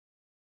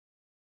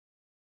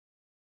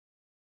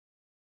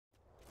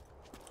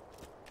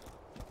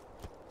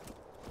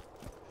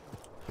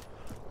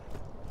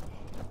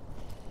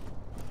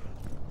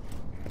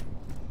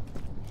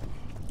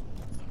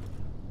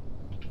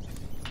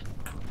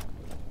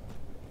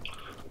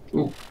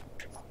Ooh.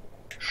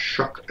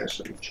 Shock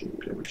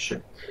SMG. Let me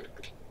check.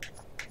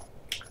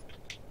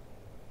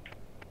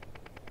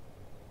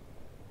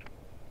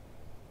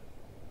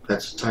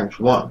 That's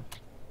 ×1.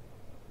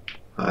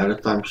 I had a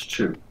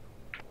 ×2.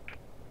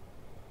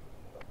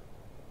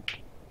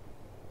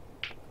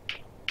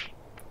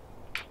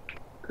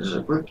 Is it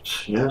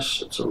equipped?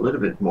 Yes, it's a little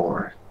bit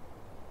more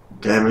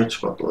damage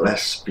but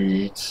less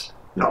speed.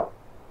 No,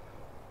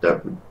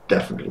 that would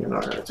definitely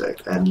another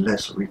attack and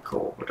less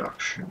recoil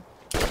reduction.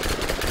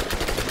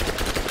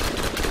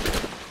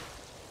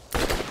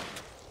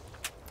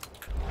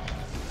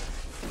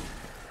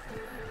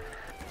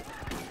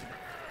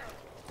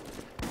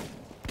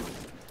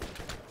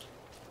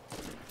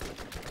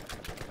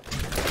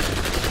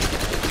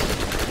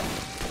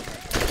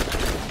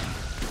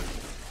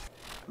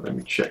 Let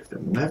me check the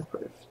map.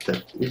 If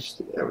that is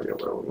the area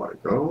where we want to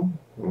go,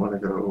 we want to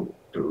go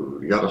to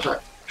the other side.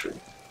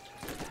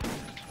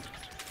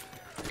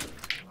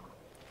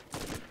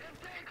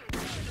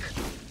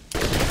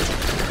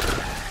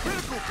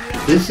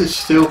 This is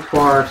still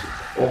part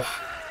of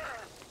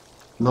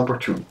number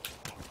 2.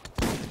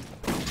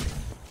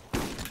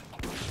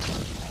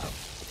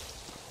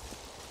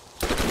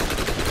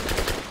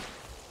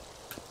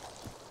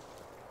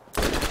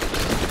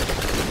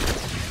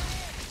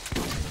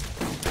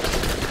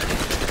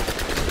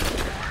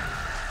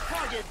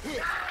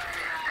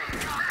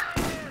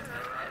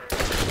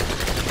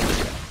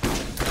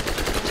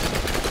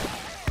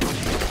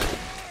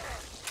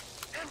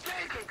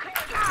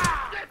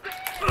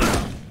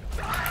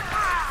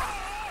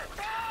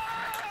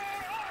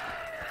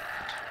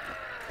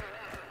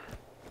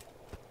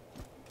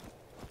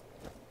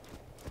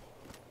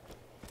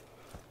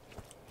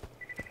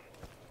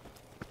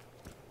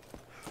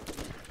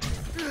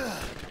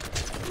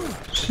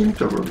 I seem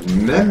to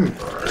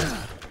remember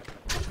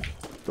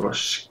there was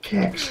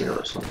skags here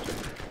or something.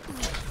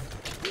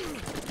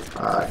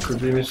 I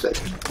could be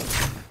mistaken.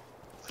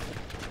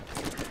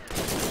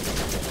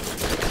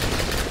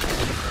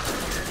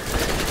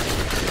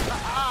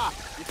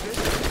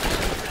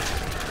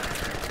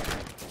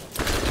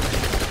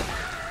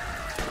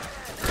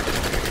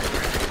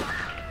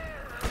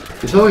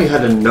 He thought he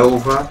had a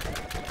Nova.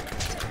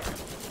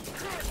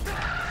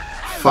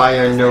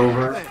 Fire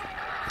Nova.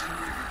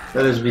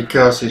 That is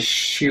because his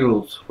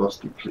shield was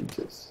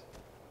depleted.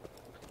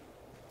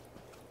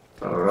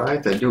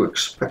 Alright, I do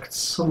expect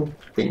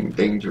something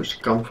dangerous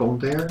to come from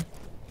there.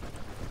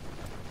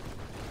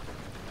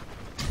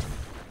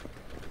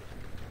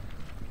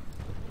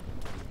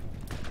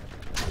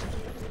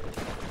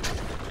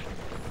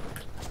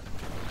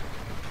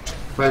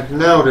 Right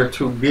now they're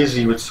too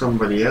busy with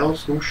somebody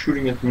else. Who's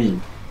shooting at me?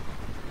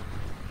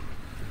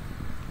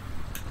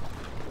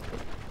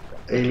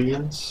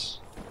 Aliens.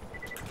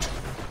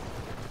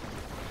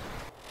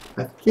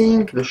 I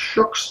think the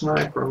shock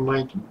sniper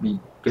might be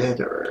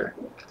better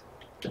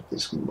at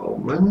this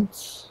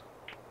moment.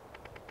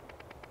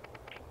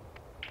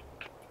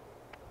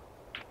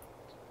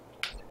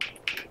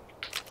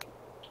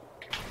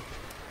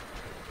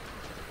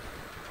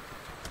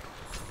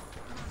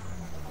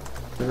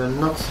 But they're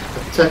not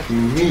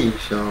attacking me,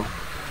 so...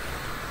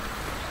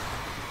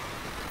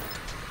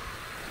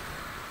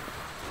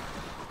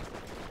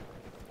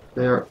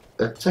 They're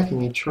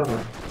attacking each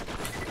other.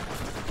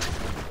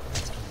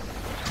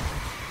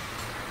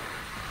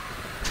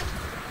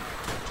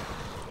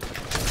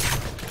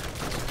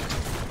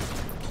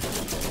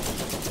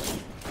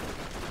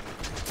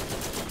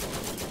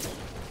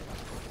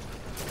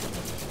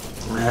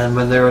 And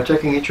when they're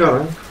attacking each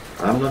other,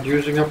 I'm not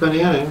using up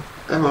any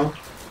ammo.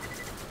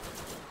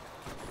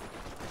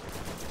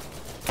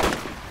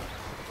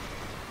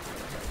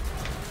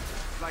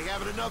 Like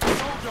having another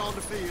soldier on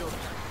the field.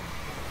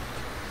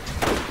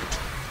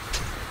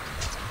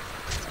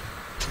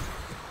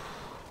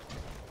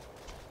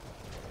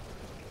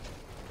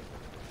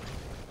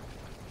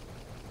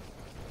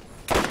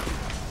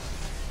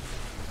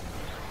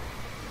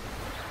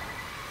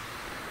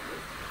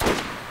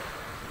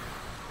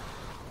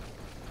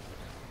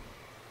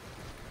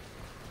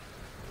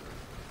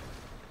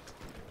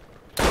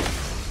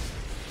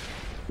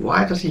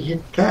 Why does he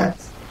hit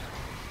that?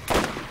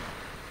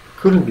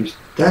 Couldn't be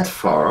that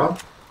far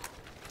up.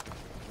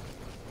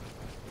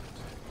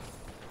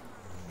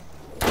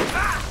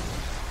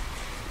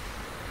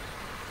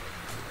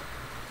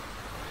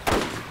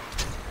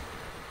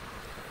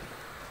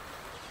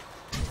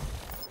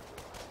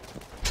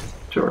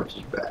 Turret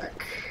is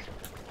back.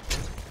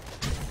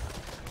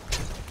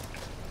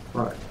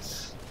 Right.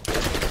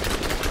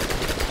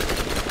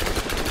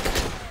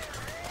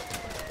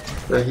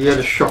 So he had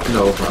a shock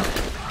nova.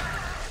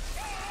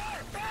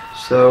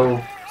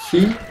 So,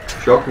 see?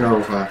 Shock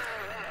Nova.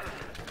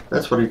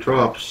 That's what he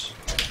drops.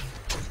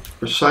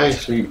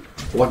 Precisely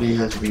what he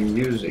has been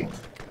using.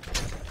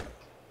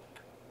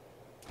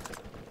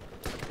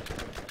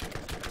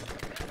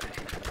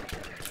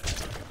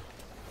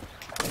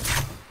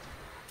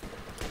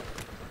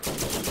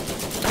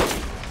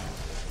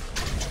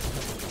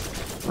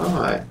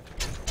 Alright.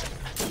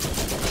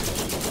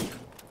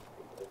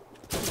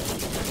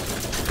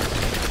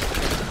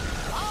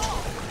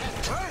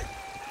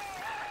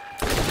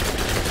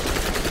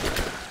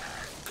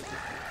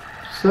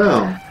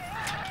 So.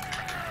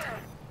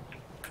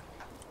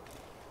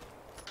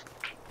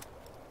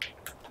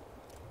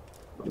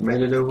 We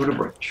made it over the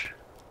bridge.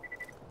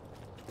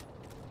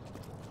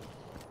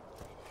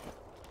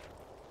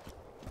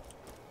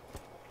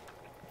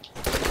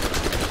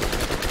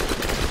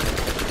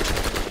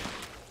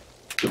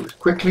 Do it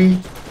quickly.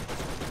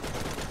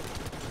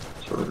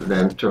 So the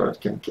damn turret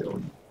can kill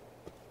him.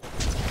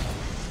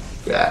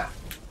 Yeah.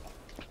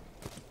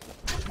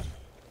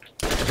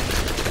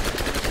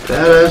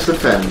 That is the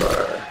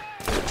Fender.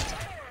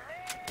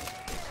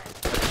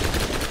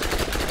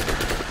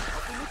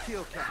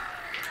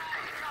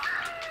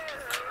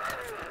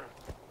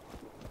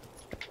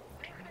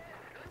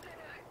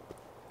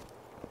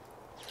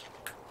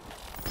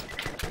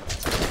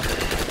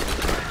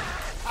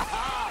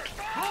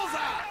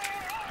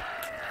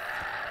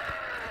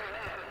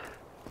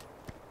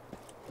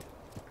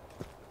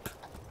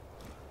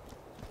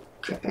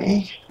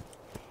 Okay.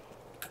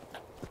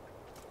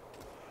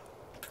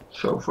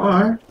 So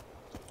far,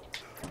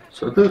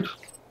 so good.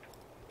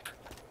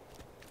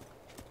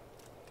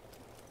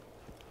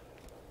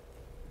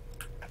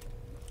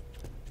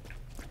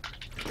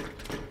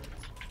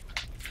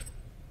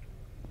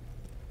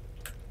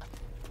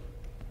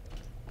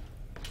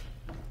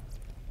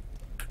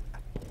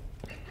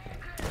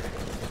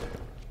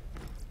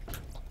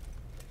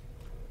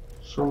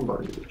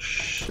 Somebody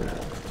is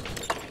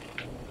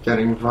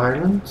getting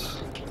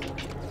violent.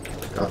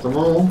 Got them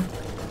all.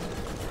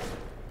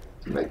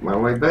 Make my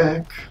way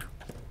back.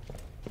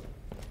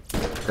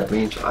 That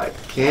means I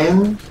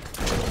can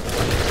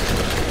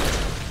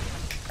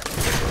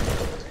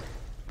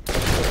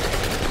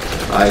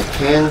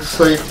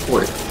say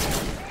quick.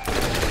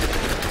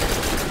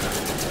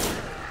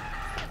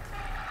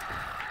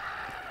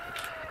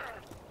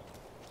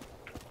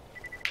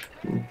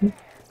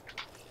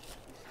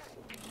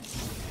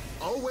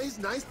 Always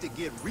nice to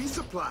get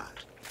resupplied.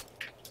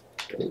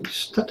 A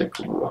static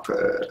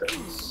rocket.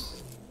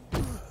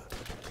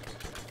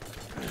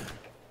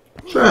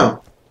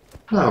 So,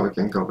 now we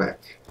can go back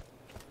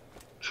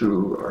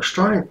to our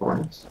starting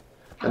point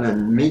and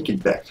then make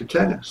it back to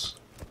tennis.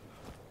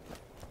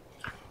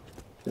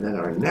 And then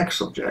our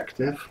next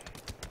objective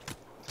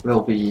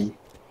will be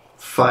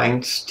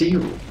find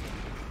steel.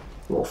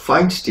 We'll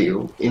find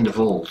steel in the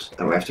vault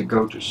and we have to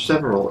go to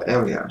several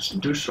areas to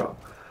do so.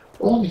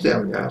 All these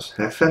areas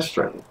have fast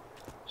travel,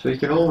 so you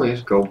can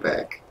always go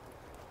back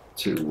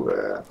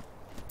to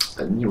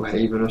a New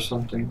Haven or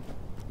something.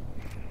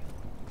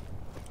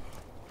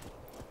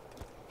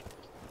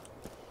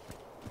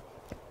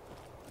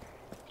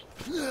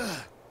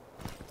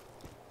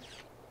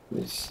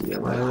 Let's see,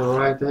 am I in the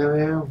right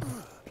area?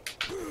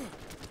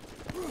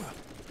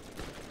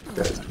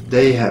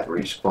 They have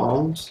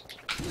respawned,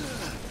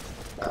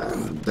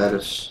 and that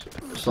is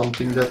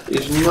something that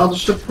is not a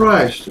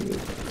surprise to me.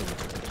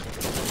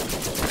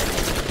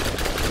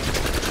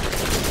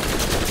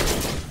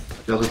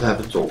 Because it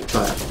happens all the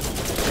time.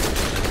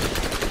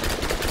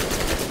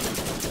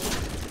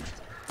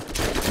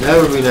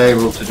 Never been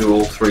able to do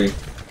all three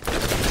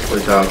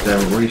without them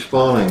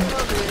respawning.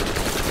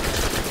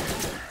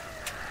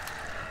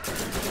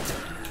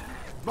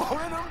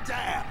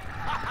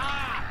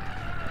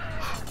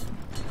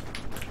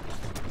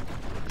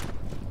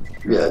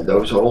 Yeah,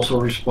 those also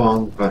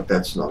respawn, but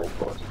that's not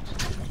important.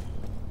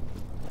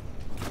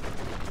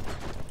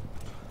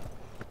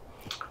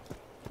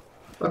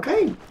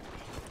 Okay.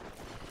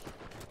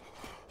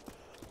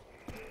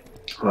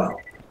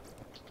 Well.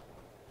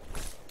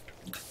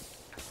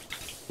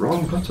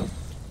 Wrong button.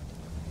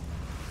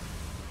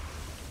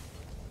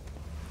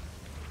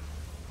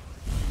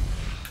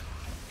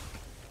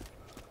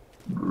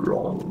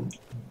 Wrong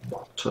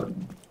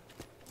button.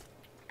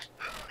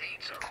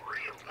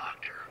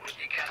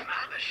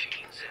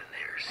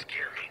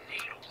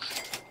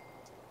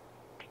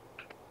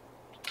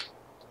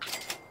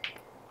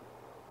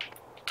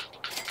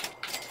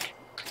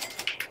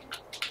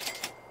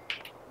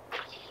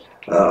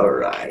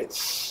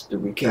 Alright, do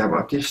we care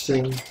about this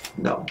thing?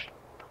 No.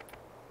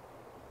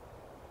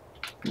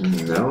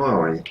 No, I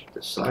already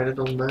decided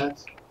on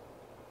that.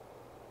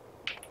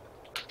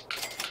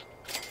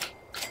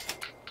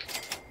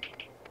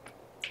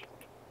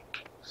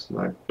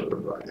 Sniper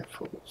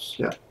rifles,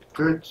 yeah,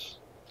 good.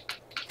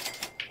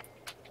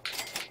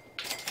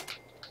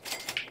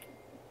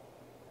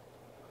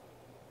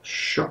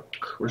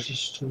 Shock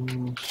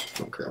resistance,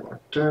 okay, I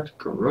like that.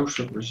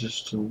 Corrosion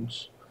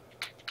resistance.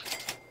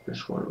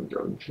 This one we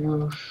don't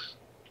use.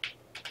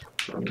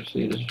 Let me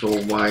see, this is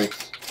all white.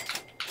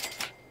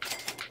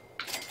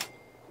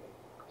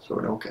 So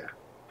I don't care.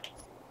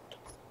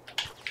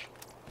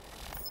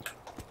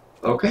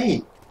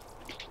 Okay.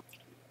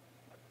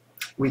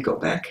 We go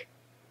back.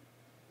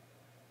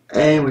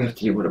 And we have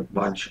to deal with a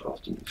bunch of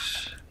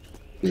these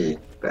big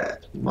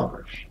bad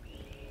mothers.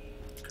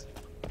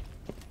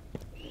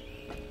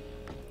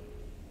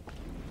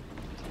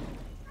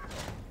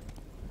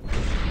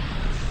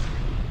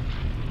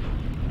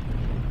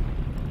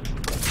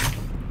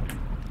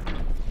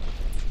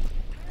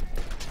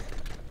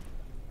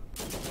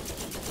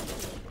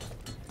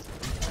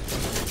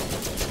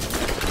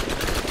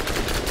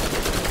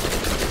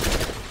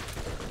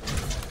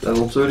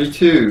 Level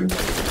 32.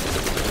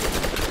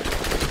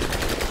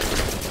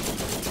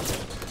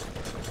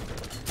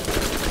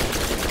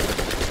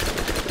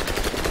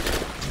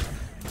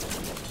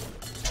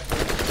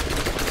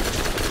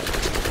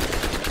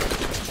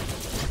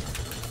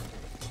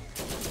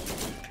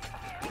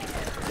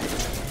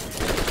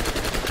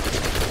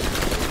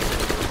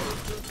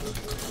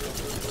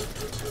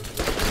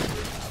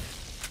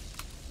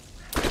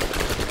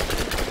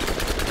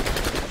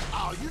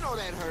 Oh, you know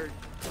that hurt.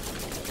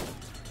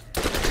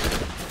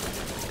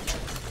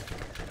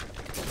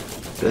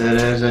 That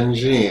is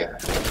engineer.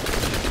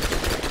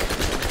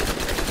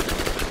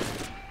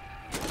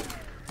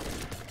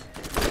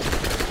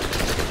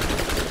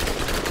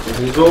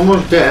 He's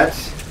almost dead.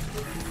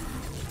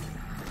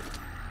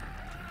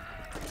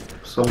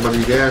 Somebody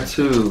there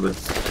too, but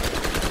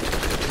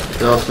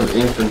there's some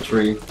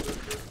infantry.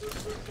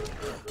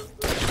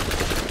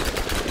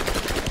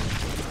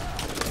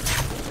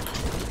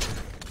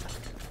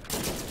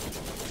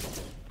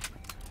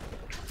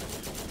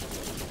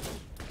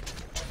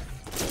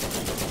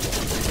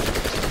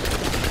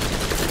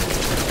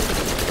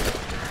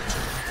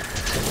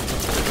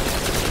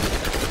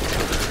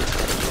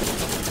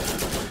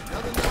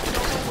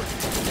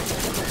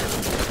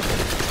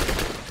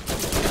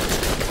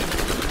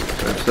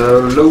 So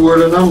lower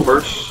the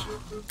numbers.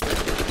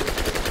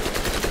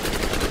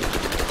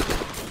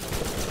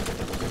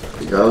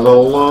 We got a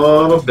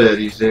lot of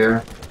baddies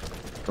there.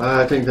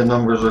 I think the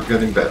numbers are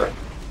getting better.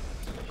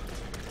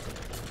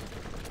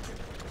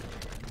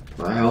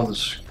 My health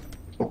is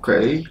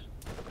okay.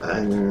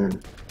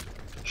 And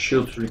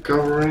shield's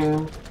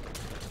recovering.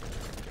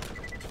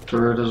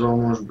 Turret is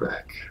almost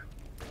back.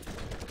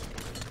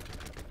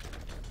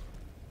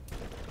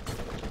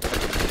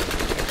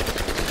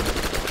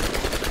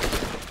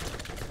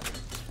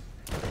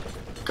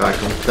 Guy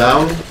comes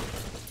down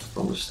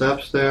from the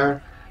steps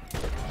there.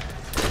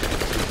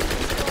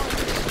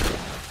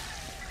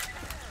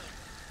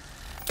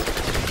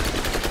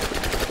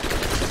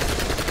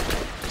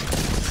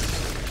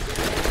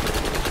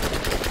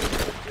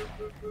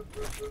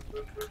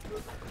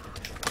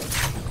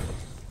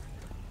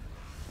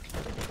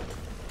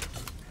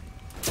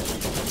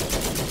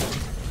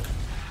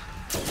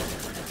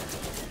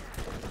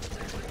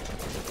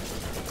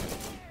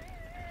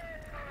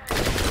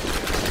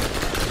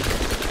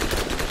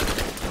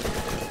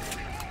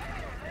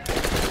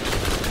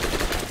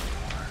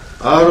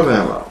 Out of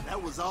ammo.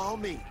 That was all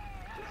me.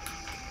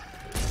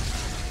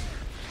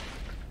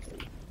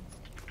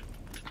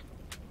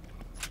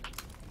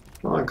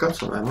 Well, I got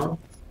some ammo.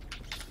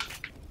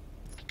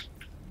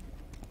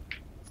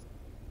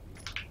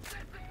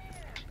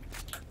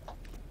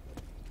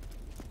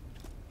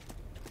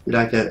 Did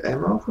I get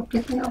ammo for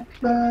picking up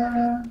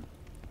the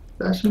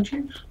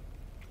SMGs?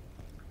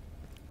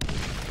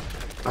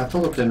 I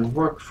thought it didn't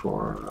work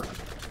for...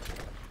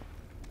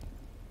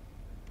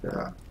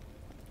 yeah.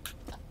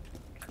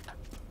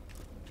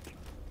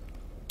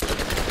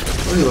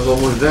 Oh, he was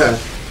almost dead.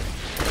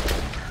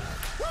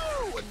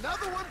 Woo!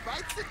 Another one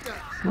bites the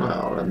dust.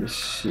 Well, let me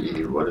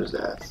see. What is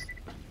that?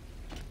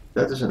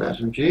 That is an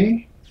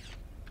SMG?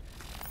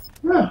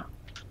 Yeah.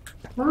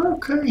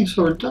 Okay,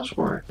 so it does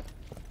work.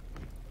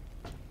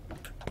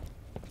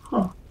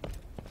 Huh.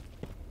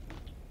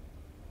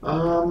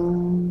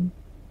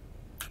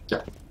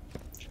 Yeah.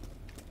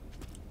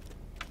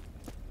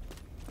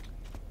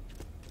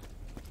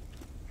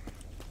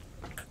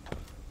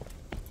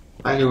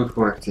 I knew it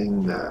worked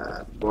in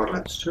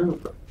Borderlands 2,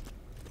 but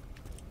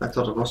I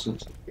thought it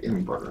wasn't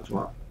in Borderlands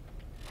 1. I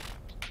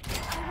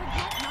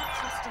regret not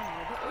trusting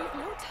you, but we've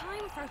no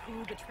time for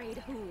who betrayed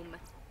whom.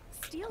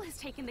 Steel has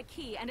taken the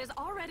key and is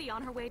already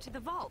on her way to the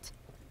vault.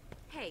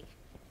 Hey,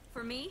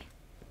 for me,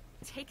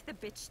 take the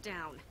bitch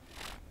down.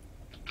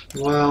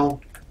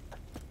 Well,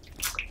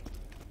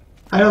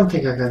 I don't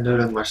think I can do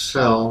that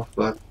myself,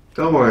 but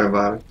don't worry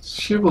about it.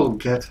 She will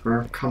get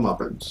her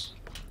comeuppance.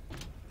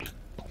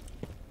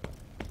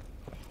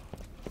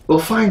 We'll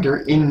find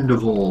her in the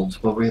vault,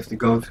 but we have to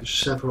go to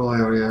several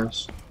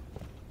areas.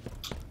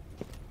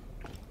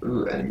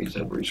 Ooh, enemies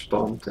have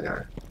respawned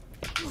there.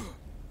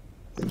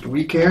 Do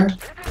we care?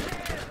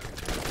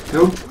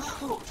 Nope.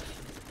 Whoa.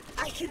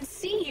 I can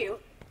see you.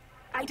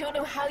 I don't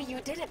know how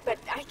you did it, but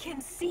I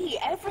can see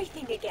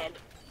everything again.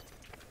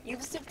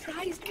 You've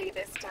surprised me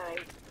this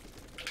time.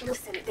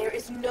 Listen, there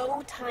is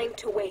no time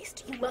to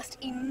waste. You must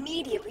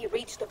immediately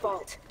reach the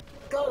vault.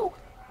 Go,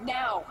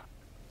 now.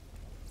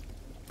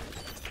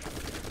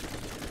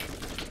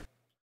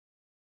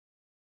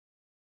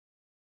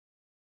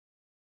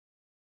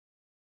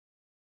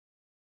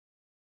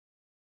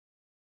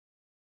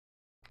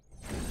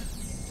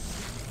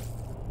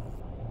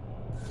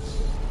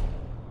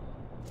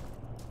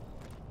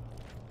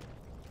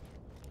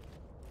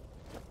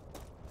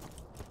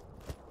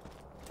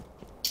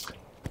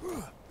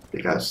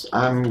 Because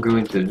I'm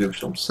going to do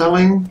some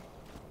selling.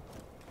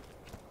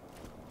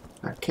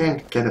 I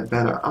can't get a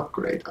better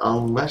upgrade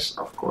unless,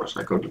 of course,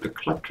 I go to the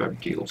Claptrap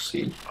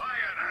DLC.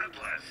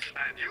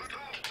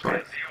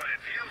 Sorry.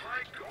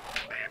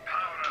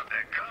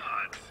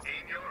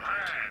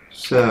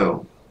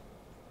 So,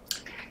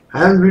 I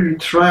haven't really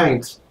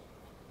tried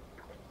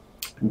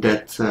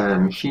that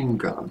machine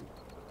gun.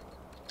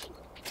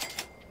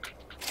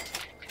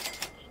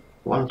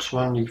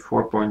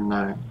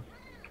 124.9.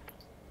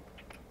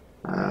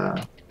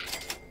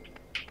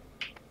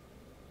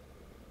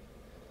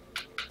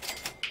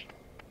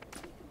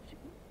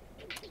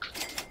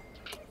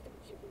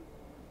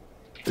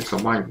 It's a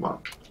white one.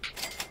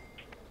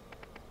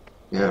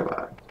 Yeah,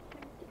 right.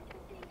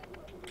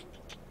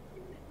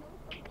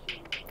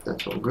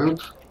 That's all good.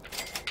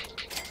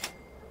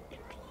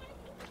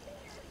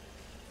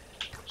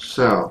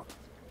 So,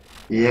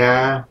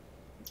 yeah,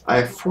 I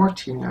have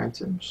 14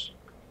 items.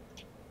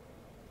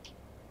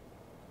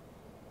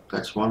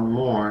 That's one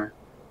more.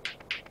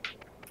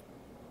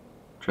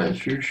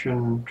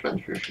 Transfusion.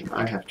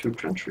 I have 2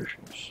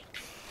 transfusions.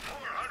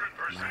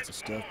 Lots of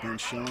stuff been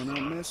showing up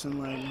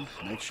missing lately.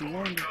 Makes you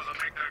wonder.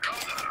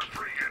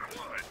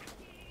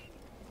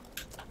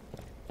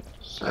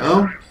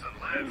 So,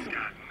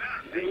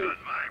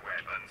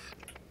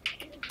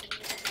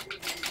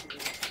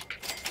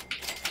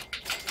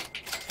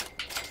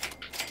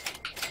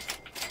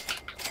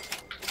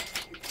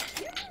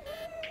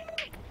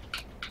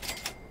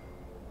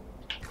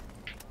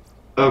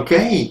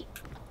 okay.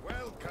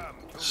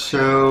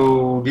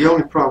 So the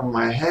only problem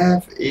I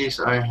have is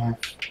I have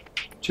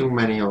too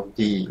many of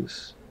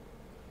these.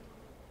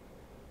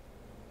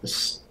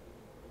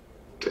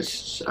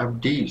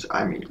 These,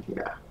 I mean,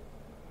 yeah.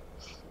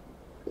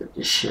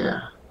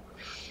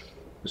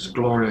 This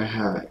glorious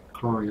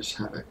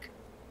havoc.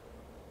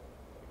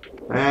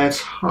 That's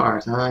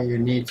hard, huh? You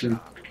need to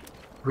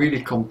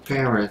really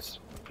compare it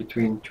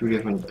between 2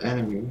 different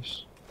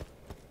enemies.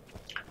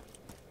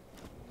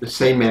 The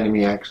same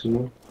enemy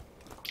actually,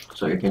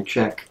 so you can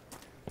check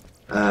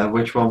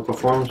which one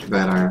performs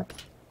better.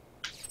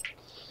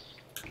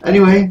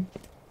 Anyway,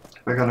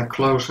 we're gonna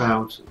close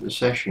out the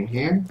session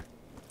here,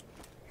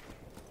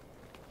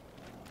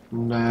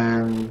 and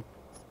then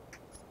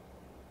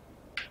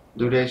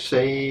do they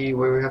say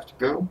where we have to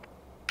go?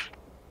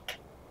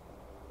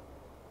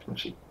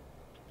 Let's see.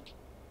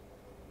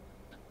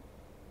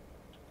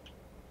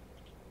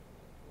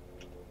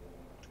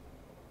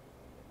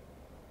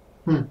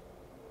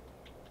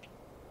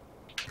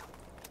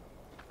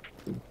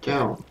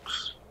 Don't.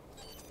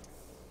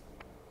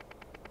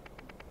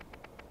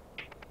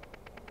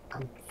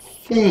 I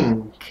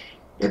think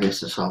it is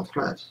the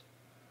Southwest.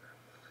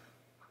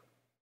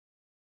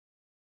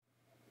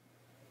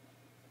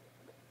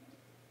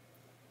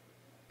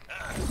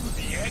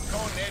 The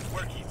ECHO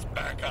network is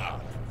back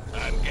up.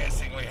 I'm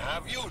guessing we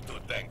have you to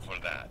thank for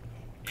that.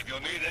 If you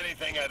need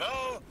anything at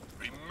all,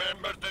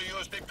 remember to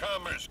use the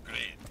commerce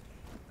grid.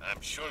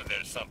 I'm sure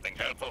there's something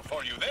helpful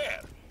for you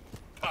there,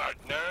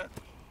 partner.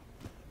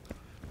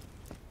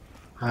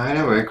 I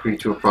never agreed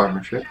to a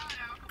partnership.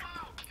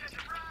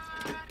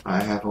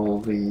 I have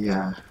all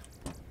the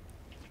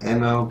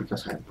ammo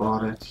because I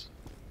bought it.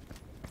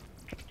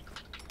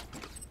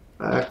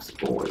 But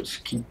always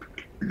keep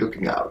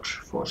looking out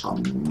for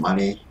some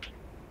money.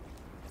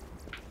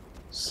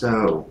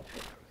 So,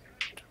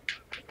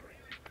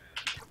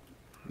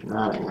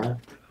 nothing, huh?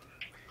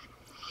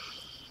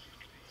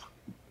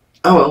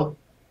 Oh well.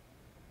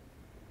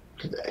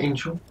 The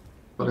angel?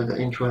 What did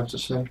the angel have to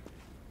say?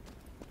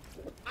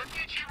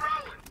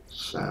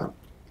 So,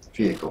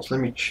 vehicles, let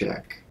me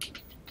check.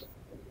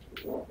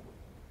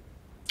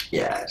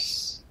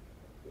 Yes,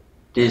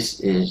 this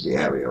is the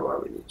area where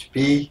we need to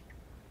be,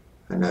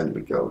 and then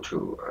we go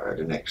to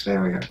the next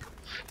area.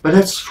 But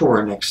that's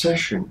for next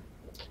session.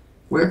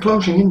 We're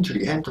closing into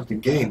the end of the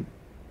game.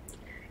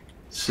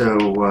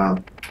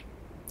 So,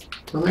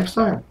 till next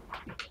time.